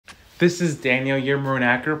This is Daniel, your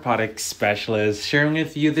Morocco product specialist, sharing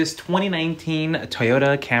with you this 2019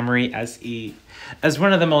 Toyota Camry SE. As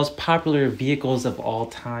one of the most popular vehicles of all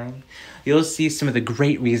time, you'll see some of the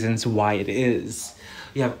great reasons why it is.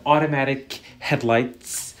 You have automatic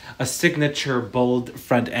headlights, a signature bold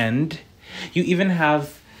front end. You even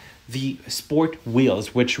have the sport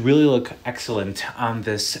wheels, which really look excellent on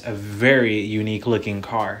this very unique looking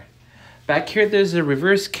car. Back here, there's a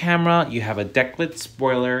reverse camera, you have a decklit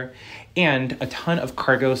spoiler, and a ton of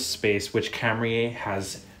cargo space, which Camry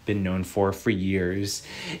has been known for years.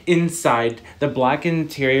 Inside, the black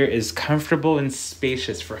interior is comfortable and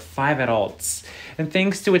spacious for 5 adults. And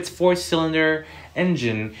thanks to its 4-cylinder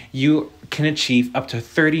engine, you can achieve up to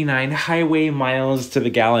 39 highway miles to the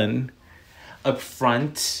gallon. Up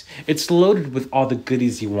front, it's loaded with all the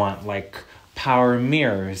goodies you want, like power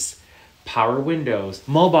mirrors, power windows,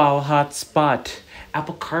 mobile hotspot,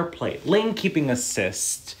 Apple CarPlay, lane keeping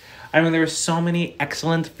assist. I mean, there are so many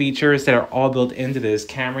excellent features that are all built into this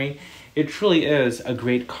Camry. It truly is a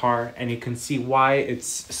great car, and you can see why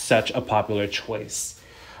it's such a popular choice.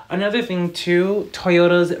 Another thing too,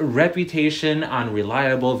 Toyota's reputation on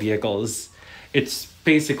reliable vehicles. It's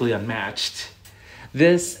basically unmatched.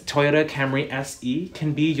 This Toyota Camry SE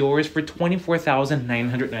can be yours for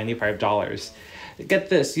 $24,995. Get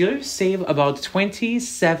this, you'll save about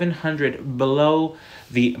 $2,700 below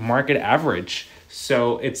the market average.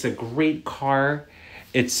 So it's a great car.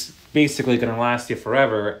 It's basically going to last you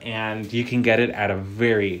forever, and you can get it at a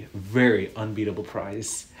very, very unbeatable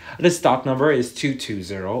price. The stock number is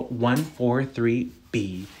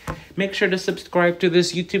 220143B. Make sure to subscribe to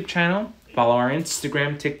this YouTube channel. Follow our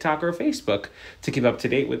Instagram, TikTok, or Facebook to keep up to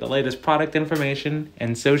date with the latest product information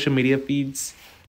and social media feeds.